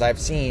as far as I've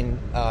seen,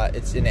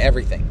 it's in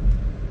everything,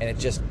 and it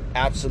just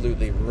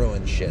absolutely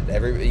ruins shit.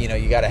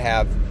 You got to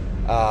have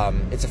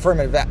it's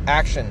affirmative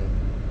action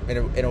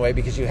in a way,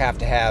 because you have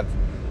to have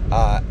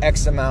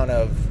X amount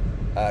of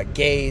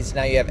gays.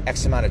 Now you have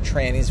X amount of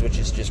trannies, which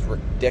is just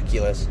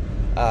ridiculous.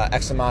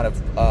 X amount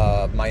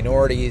of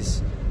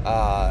minorities.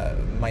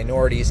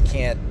 minorities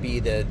can't be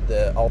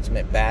the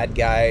ultimate bad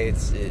guy.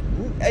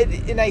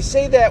 And I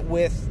say that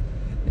with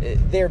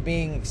there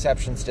being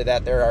exceptions to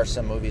that. There are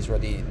some movies where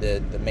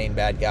the main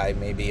bad guy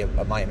may be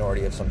a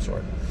minority of some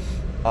sort.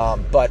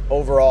 But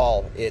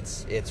overall,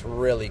 it's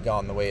really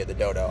gone the way of the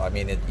dodo. I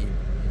mean,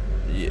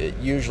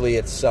 usually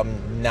it's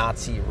some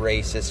Nazi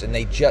racist,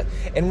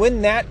 and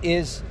when that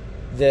is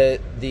the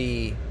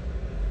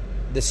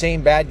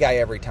same bad guy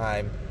every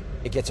time,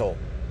 it gets old.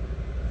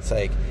 It's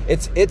like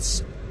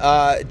it's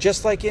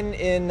just like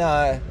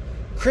in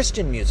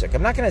Christian music.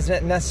 I'm not going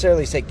to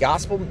necessarily say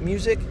gospel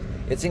music.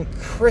 It's in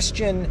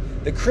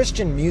the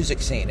Christian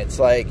music scene. It's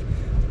like,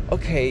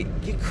 okay,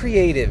 get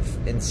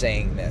creative in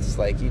saying this.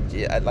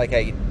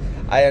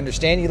 I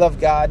understand you love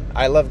God.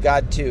 I love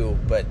God too,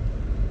 but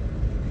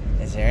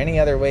is there any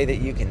other way that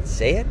you can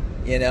say it?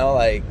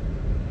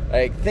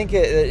 Think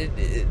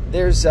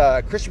there's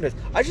Christian.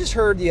 I just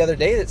heard the other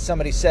day that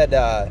somebody said,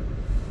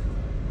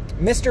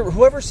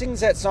 whoever sings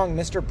that song,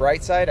 Mr.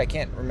 Brightside, I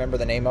can't remember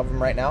the name of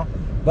him right now,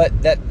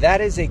 but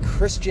that is a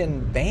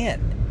Christian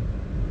band.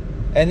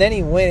 And then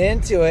he went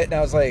into it, and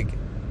I was like,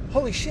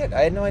 holy shit,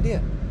 I had no idea.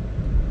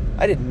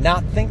 I did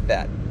not think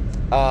that.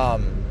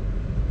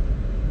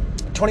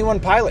 21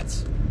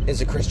 Pilots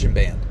is a Christian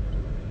band.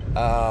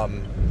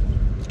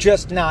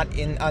 Just not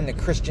on the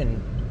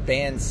Christian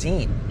band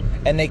scene.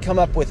 And they come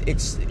up with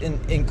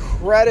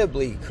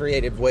incredibly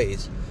creative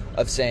ways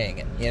of saying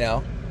it,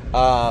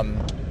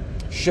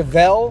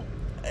 Chevelle,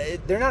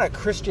 they're not a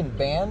Christian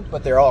band,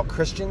 but they're all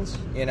Christians,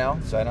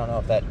 so I don't know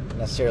if that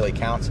necessarily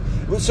counts.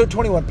 So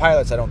 21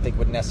 Pilots I don't think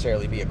would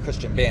necessarily be a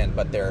Christian band,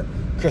 but they're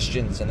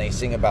Christians and they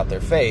sing about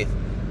their faith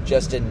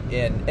just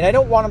and I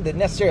don't want them to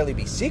necessarily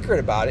be secret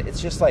about it.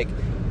 It's just like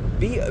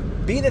be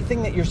the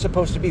thing that you're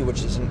supposed to be,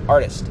 which is an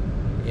artist,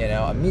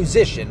 a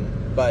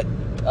musician, but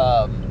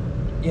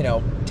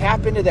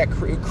tap into that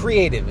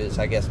creative is,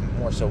 I guess,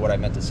 more so what I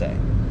meant to say.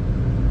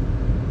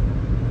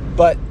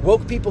 But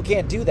woke people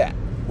can't do that.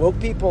 Woke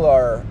people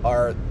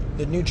are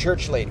the new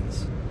church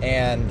ladies,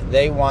 and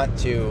they want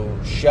to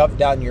shove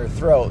down your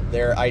throat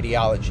their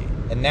ideology,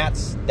 and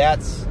that's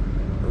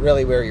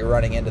really where you're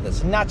running into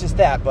this. And not just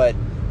that, but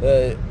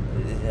the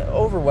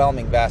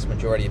overwhelming vast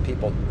majority of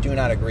people do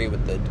not agree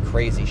with the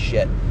crazy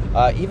shit.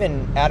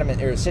 Even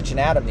Sitch and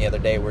Adam the other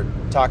day were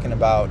talking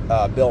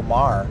about Bill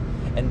Maher,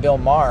 and Bill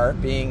Maher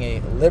being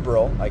a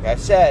liberal, like I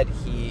said,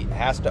 he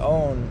has to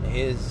own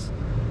his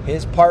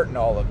part in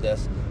all of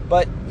this.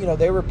 But,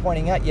 they were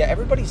pointing out,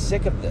 everybody's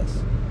sick of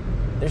this.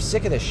 They're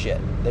sick of this shit.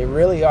 They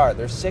really are.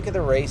 They're sick of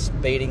the race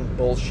baiting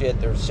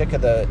bullshit. They're sick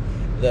of the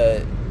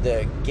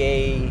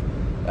gay,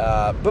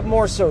 but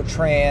more so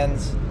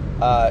trans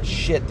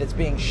shit that's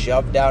being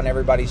shoved down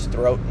everybody's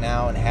throat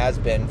now and has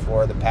been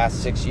for the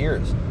past 6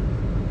 years.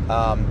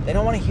 They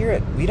don't want to hear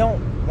it. We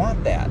don't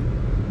want that.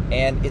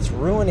 And it's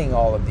ruining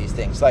all of these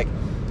things. Like,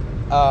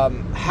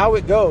 how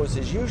it goes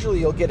is usually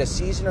you'll get a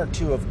season or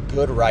two of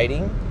good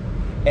writing,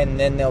 and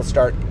then they'll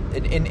start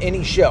in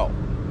any show,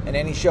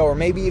 or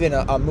maybe even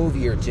a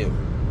movie or two,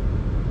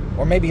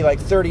 or maybe like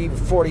 30,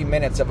 40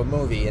 minutes of a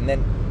movie, and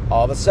then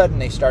all of a sudden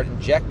they start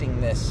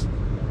injecting this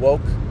woke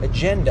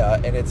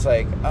agenda, and it's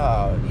like,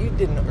 oh, you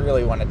didn't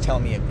really want to tell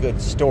me a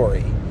good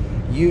story.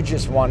 You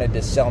just wanted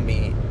to sell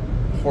me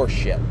horse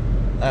shit.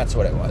 That's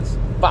what it was.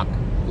 Fuck,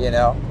 And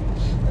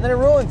then it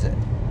ruins it.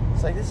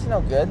 It's like, this is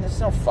no good. This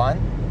is no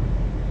fun.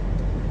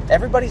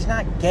 Everybody's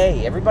not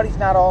gay. Everybody's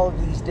not all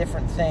of these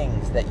different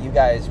things that you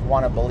guys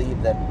want to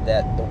believe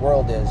that the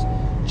world is,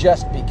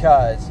 just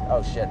because,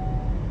 oh shit,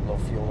 low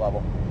fuel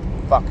level.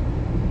 Fuck.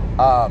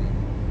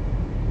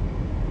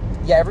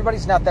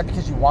 Everybody's not that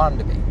because you want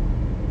them to be,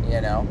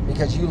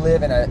 because you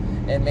live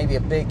in maybe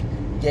a big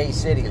gay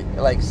city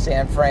like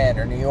San Fran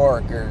or New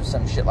York or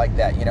some shit like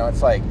that.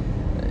 It's like,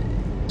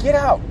 get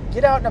out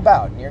and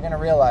about, and you're going to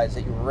realize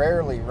that you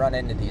rarely run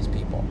into these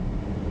people.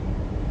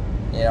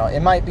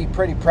 It might be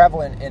pretty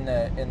prevalent in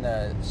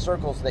the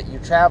circles that you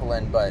travel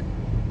in, but,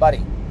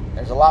 buddy,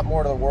 there's a lot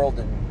more to the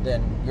world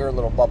than your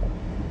little bubble.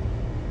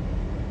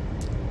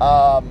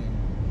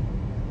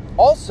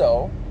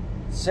 Also,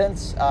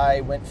 since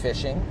I went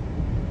fishing,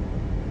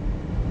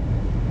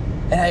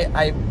 and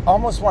I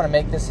almost want to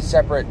make this a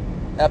separate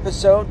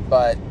episode,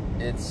 but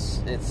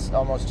it's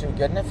almost too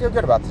good, and I feel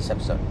good about this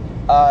episode.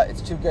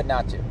 It's too good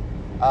not to.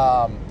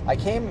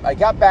 I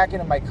got back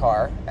into my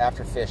car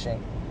after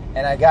fishing,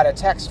 and I got a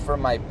text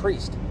from my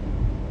priest,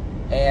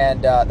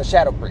 and the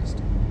shadow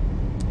priest.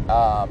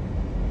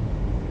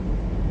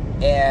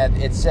 And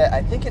it said,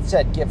 I think it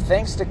said, give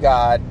thanks to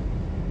God,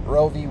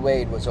 Roe v.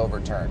 Wade was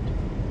overturned.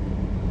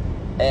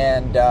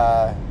 And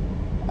I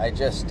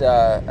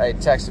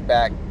texted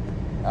back,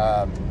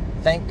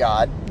 thank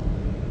God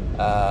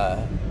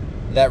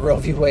that Roe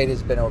v. Wade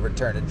has been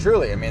overturned. And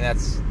truly, I mean,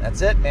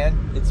 that's it,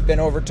 man. It's been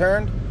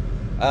overturned.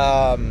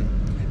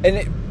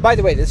 By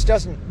the way, this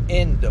doesn't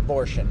end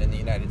abortion in the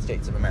United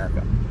States of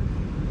America.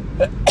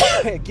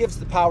 It gives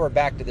the power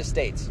back to the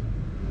states.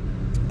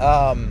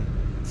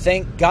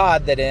 Thank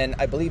God that in,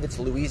 I believe it's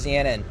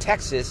Louisiana and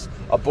Texas,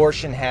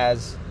 abortion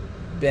has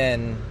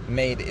been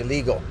made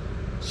illegal.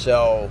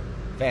 So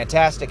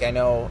fantastic. I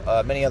know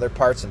many other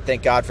parts, and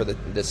thank God for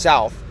the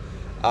South.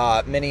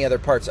 Many other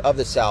parts of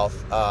the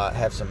South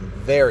have some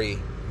very,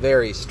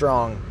 very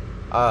strong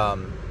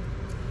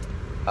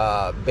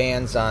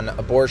bans on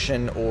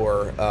abortion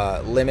or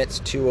limits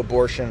to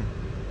abortion.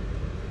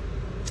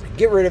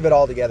 Get rid of it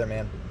altogether,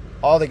 man.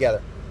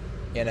 Altogether.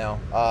 You know,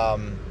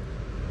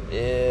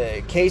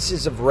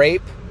 cases of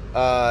rape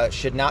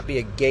should not be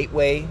a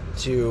gateway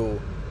to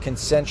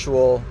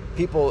consensual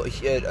people,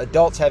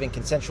 adults having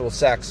consensual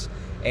sex,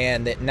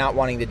 and not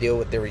wanting to deal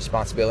with their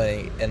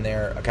responsibility and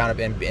their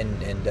accountability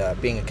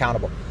and being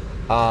accountable,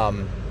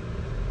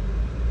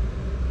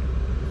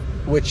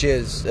 which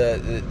is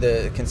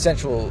the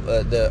consensual,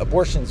 the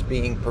abortions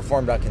being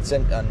performed on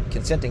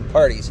consenting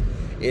parties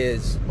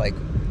is like,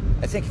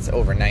 I think it's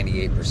over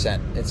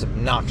 98%. It's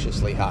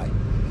obnoxiously high.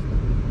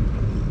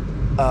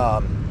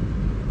 I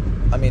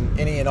mean,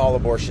 any and all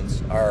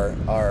abortions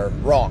are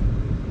wrong,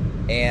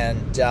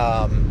 and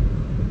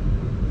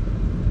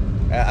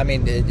I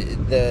mean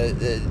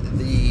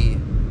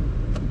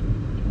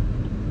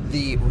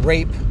the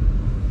rape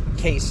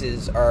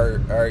cases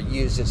are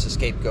used as a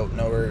scapegoat in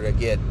order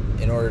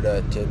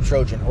to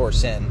Trojan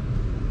horse in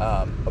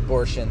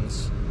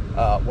abortions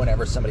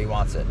whenever somebody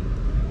wants it.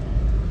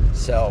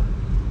 So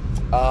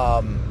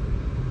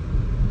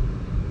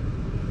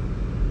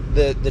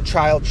the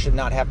child should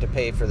not have to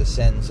pay for the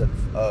sins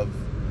of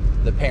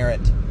the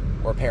parent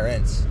or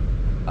parents.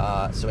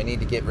 So we need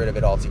to get rid of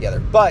it altogether.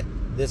 But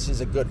this is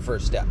a good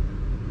first step.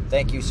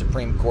 Thank you,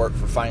 Supreme Court,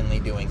 for finally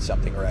doing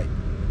something right.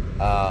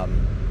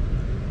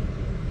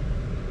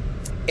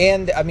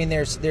 And I mean,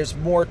 there's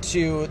more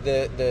to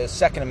the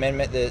Second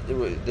Amendment.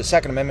 The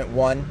Second Amendment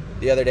won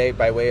the other day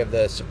by way of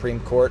the Supreme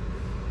Court.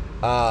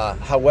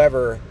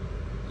 However,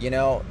 you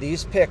know,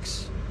 these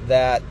picks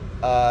that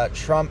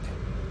Trump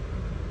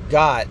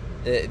got,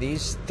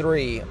 these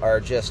three are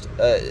just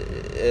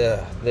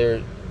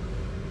they're.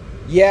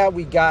 Yeah,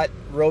 we got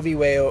Roe v.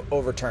 Wade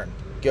overturned.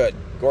 Good.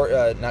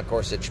 Not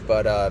Gorsuch,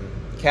 but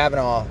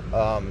Kavanaugh,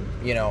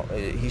 you know,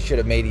 he should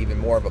have made even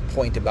more of a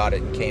point about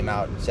it and came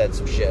out and said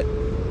some shit.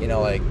 You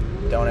know, like,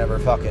 don't ever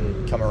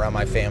fucking come around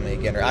my family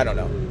again, or I don't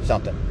know,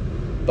 something.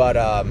 But,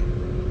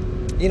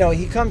 you know,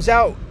 he comes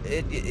out.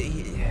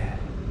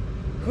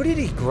 Who did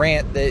he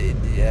grant? I'm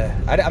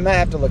going to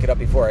have to look it up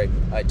before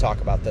I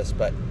talk about this,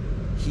 but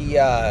he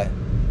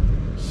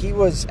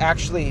was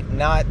actually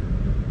not,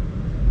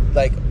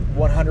 like,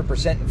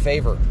 100% in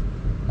favor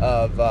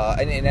of,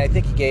 and I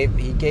think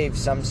he gave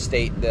some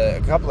state,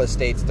 a couple of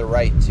states the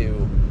right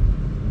to,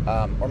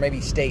 or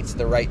maybe states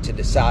the right to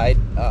decide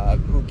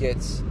who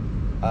gets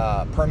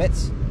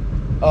permits.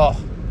 Oh,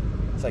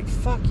 it's like,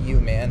 fuck you,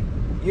 man.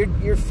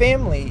 Your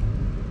family,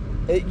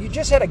 you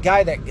just had a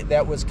guy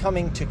that was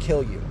coming to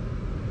kill you,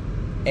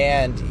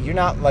 and you're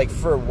not like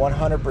for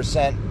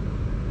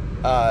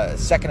 100%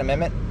 Second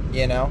Amendment.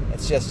 You know,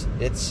 it's just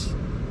it's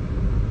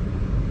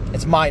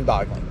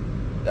mind-boggling.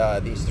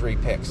 These three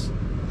picks.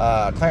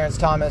 Clarence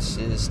Thomas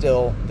is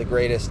still the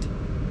greatest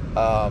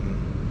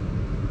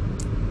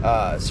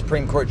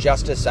Supreme Court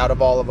justice out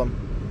of all of them,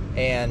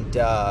 and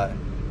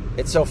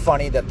it's so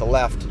funny that the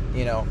left,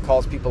 you know,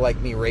 calls people like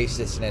me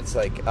racist, and it's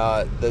like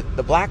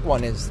the black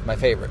one is my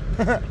favorite.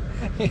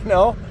 You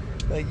know,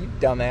 like, you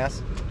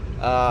dumbass.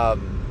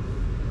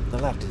 The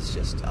left is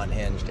just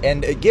unhinged,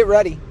 and get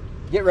ready,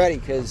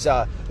 because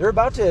they're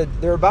about to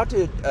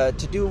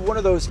do one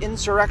of those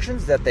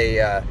insurrections that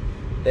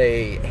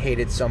they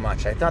hated so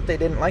much. I thought they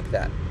didn't like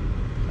that.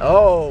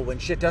 Oh, when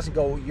shit doesn't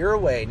go your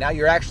way, now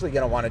you're actually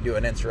going to want to do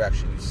an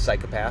insurrection, you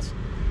psychopaths.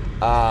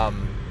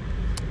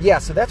 Yeah,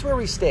 so that's where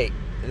we stay.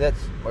 That's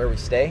where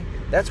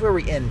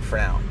we end for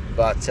now.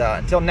 But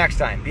until next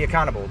time, be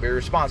accountable, be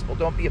responsible.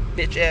 Don't be a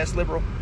bitch-ass liberal.